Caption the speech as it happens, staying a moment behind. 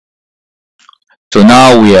So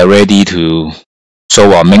now we are ready to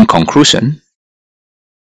show our main conclusion.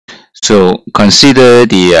 So consider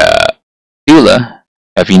the dealer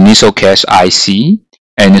have initial cash IC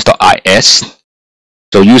and initial IS.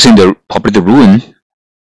 So using the probability rule,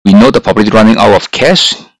 we know the probability running out of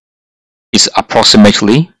cash is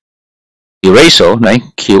approximately the ratio, right?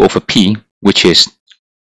 Q over P, which is,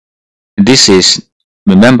 this is,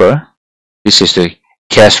 remember, this is the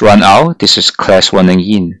cash run out, this is cash running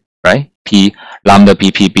in, right? P lambda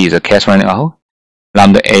BPB is the cash running out.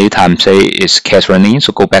 Lambda A times A is cash running in.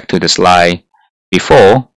 So go back to the slide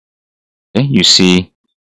before. Okay, you see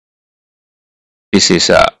this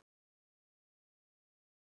is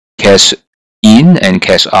cash in and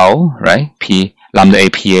cash out, right? P lambda A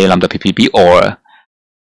PA lambda PPB, or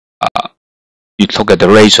you look at the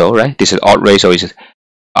ratio, right? This is odd ratio. Is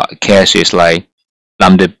cash is like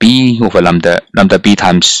lambda B over lambda B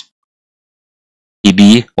times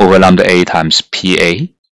PB over lambda A times PA.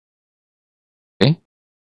 Okay,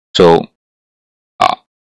 so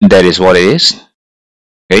that is what it is.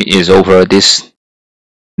 Okay, is over this.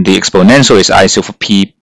 The exponential is IC over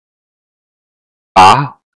P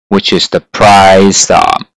bar, which is the price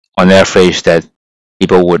on average that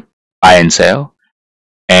people would buy and sell,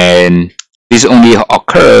 and this only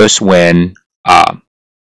occurs when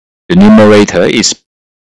the numerator is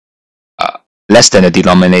less than the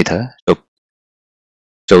denominator.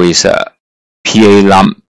 So it's PA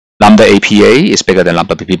lambda APA is bigger than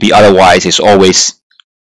lambda PPB. Otherwise, it's always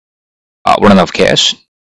running out of cash.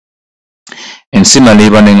 And similarly,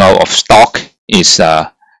 running out of stock is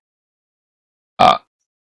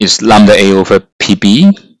lambda A over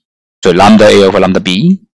PB. So lambda A over lambda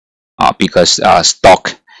B, because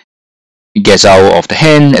stock gets out of the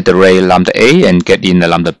hand at the rate lambda A and get in the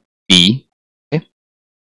lambda B. Okay.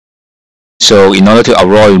 So in order to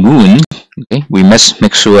avoid ruin, okay, we must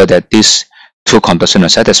make sure that these two conditions are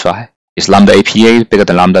satisfied. Is lambda APA bigger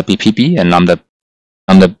than lambda BPB and lambda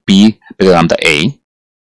B bigger than lambda A.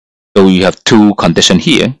 So you have two conditions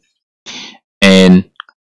here. And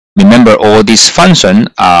remember, all these functions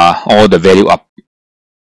are, all the value are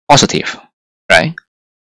positive, right?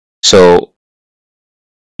 So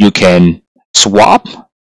you can swap.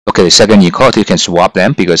 Okay, the second equality, you can swap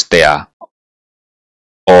them because they are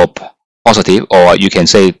all positive, or you can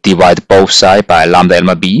say divide both sides by lambda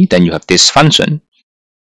lambda B, then you have this function.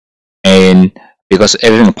 And because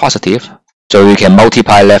everything is positive, so you can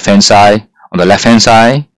multiply left hand side on the left hand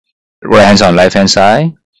side, right hand side on the left hand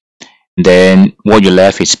side. Then what you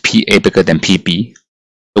left is PA bigger than PB,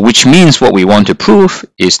 which means what we want to prove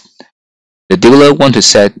is the dealer want to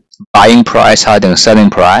set buying price higher than selling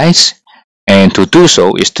price, and to do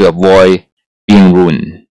so is to avoid being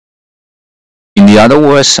ruined. In the other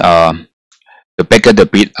words, the bigger the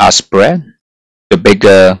bid-ask spread, the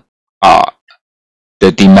bigger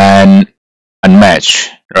the demand unmatched,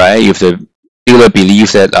 right? If the dealer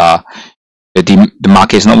believes that the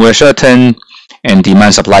market is not very certain and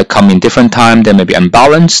demand supply come in different time, they may be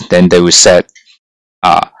unbalanced, then they will set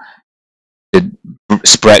the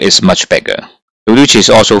spread is much bigger, which is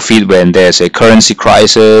also fit when there's a currency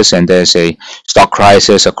crisis and there's a stock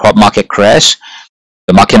crisis, a crop market crash.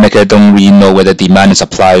 The market maker don't really know whether demand and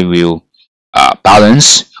supply will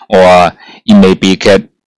balance, or it may be that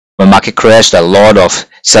when market crash, a lot of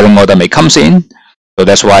selling order may comes in. So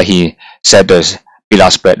that's why he set the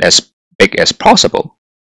bid-ask spread as big as possible.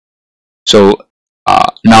 So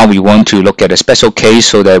now we want to look at a special case,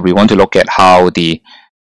 so that we want to look at how the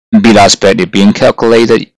bid-ask spread is being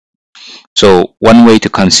calculated. So one way to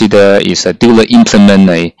consider is a dealer implement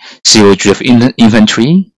a zero-drift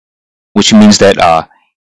inventory, which means that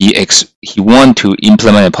he want to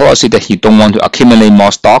implement a policy that he don't want to accumulate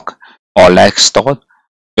more stock or lack stock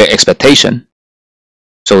by expectation.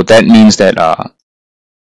 So that means that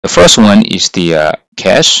the first one is the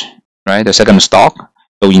cash, right? The second stock.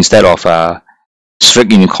 So instead of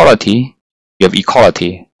strict inequality, you have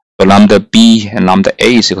equality. So lambda B and lambda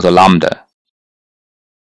A is equal to lambda.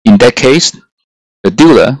 In that case, the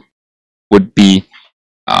dealer would be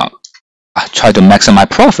try to maximize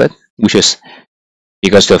profit, which is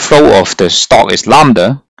because the flow of the stock is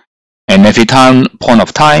lambda, and every point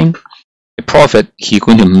of time, the profit he's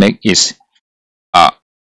going to make is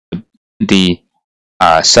the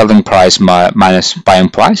selling price minus buying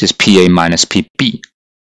price is PA minus PB.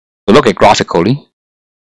 So look at graphically.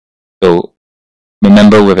 So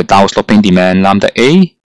remember, with a downsloping demand lambda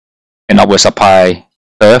A and upward supply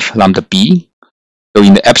curve lambda B. So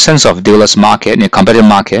in the absence of dealer's market, in a competitive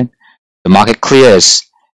market, the market clears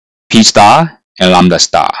P star and lambda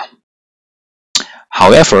star.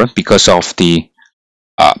 However, because of the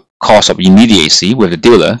cost of immediacy with the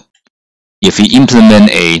dealer, if he implement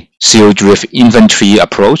a zero-drift inventory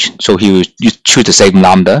approach, so he will choose the same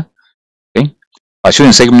lambda. Okay, by choosing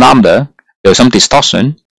the same lambda, there's some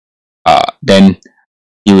distortion. Then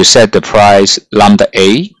you will set the price lambda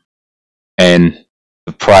A and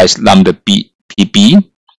the price lambda B PB,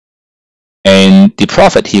 and the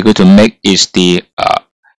profit he's going to make is the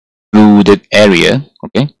excluded area.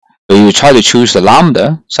 Okay, so you try to choose the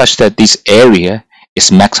lambda such that this area is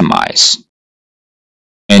maximized.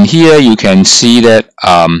 And here you can see that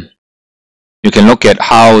you can look at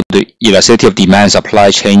how the elasticity of demand and supply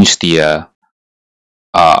change the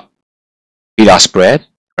beta spread.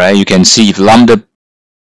 Right, you can see if lambda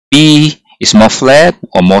B is more flat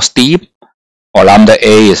or more steep, or lambda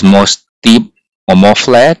A is more steep or more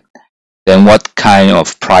flat, then what kind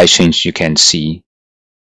of price change you can see.